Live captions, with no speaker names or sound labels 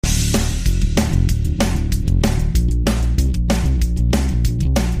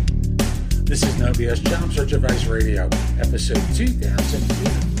BS Job Search Advice Radio, episode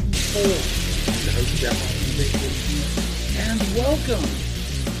 2004. Your host, Jeff, and welcome.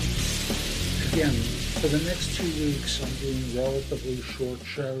 Again, for the next 2 weeks, I'm doing relatively short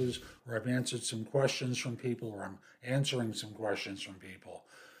shows where I've answered some questions from people or I'm answering some questions from people.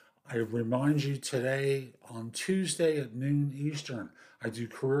 I remind you today on Tuesday at noon Eastern, I do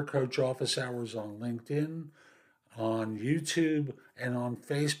career coach office hours on LinkedIn, on YouTube, and on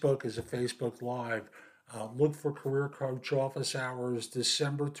Facebook as a Facebook Live. Look for Career Coach Office Hours,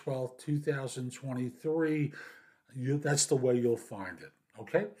 December 12th, 2023. That's the way you'll find it,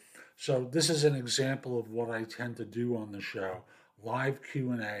 okay? So this is an example of what I tend to do on the show, live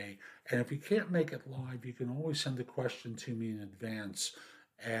Q&A. And if you can't make it live, you can always send a question to me in advance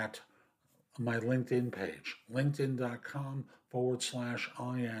at my LinkedIn page,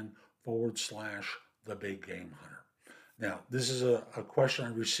 linkedin.com/IN/The Big Game Hunter. Now, this is a question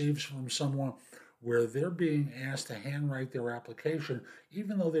I received from someone where they're being asked to handwrite their application,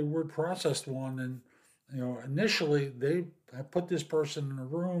 even though they word processed one. And, initially they have put this person in a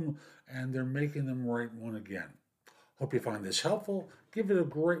room and they're making them write one again. Hope you find this helpful. Give it a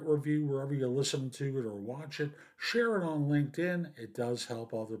great review wherever you listen to it or watch it. Share it on LinkedIn. It does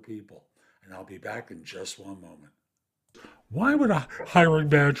help other people. And I'll be back in just one moment. Why would a hiring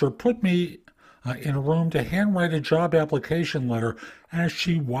manager put me in a room to handwrite a job application letter as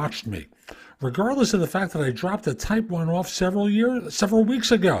she watched me, regardless of the fact that I dropped a type one off several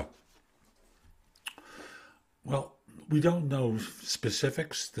weeks ago? Well, we don't know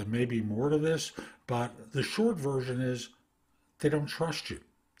specifics. There may be more to this, but the short version is they don't trust you.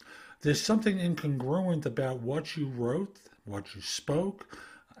 There's something incongruent about what you wrote, what you spoke,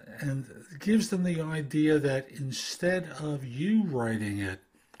 and it gives them the idea that instead of you writing it,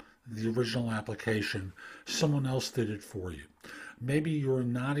 the original application, someone else did it for you. Maybe you're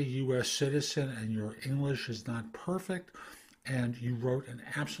not a U.S. citizen and your English is not perfect, and you wrote an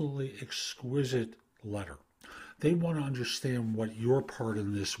absolutely exquisite letter. They want to understand what your part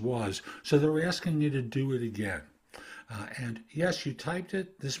in this was, so they're asking you to do it again. And yes, you typed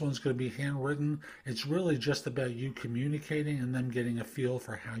it. This one's going to be handwritten. It's really just about you communicating and them getting a feel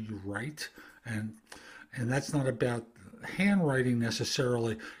for how you write. And that's not about handwriting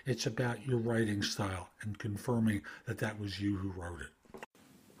necessarily. It's about your writing style and confirming that that was you who wrote it.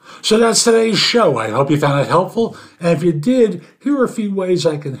 So that's today's show. I hope you found it helpful. And if you did, here are a few ways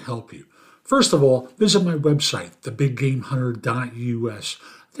I can help you. First of all, visit my website, thebiggamehunter.us.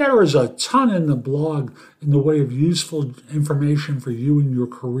 There is a ton in the blog in the way of useful information for you and your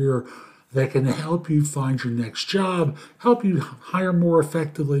career that can help you find your next job, help you hire more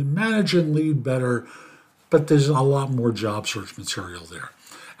effectively, manage and lead better, but there's a lot more job search material there.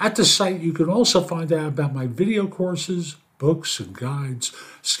 At the site, you can also find out about my video courses, books, and guides,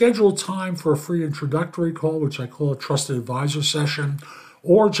 schedule time for a free introductory call, which I call a Trusted Advisor session,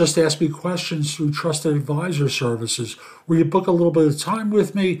 or just ask me questions through Trusted Advisor Services, where you book a little bit of time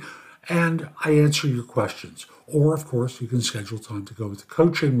with me and I answer your questions. Or, of course, you can schedule time to go with the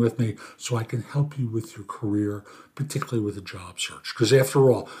coaching with me so I can help you with your career, particularly with a job search. Because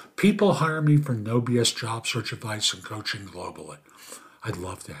after all, people hire me for no BS job search advice and coaching globally. I'd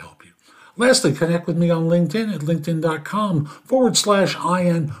love to help you. Lastly, connect with me on LinkedIn at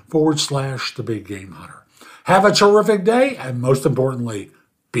linkedin.com/IN/The Big Game Hunter. Have a terrific day, and most importantly,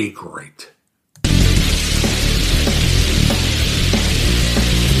 be great.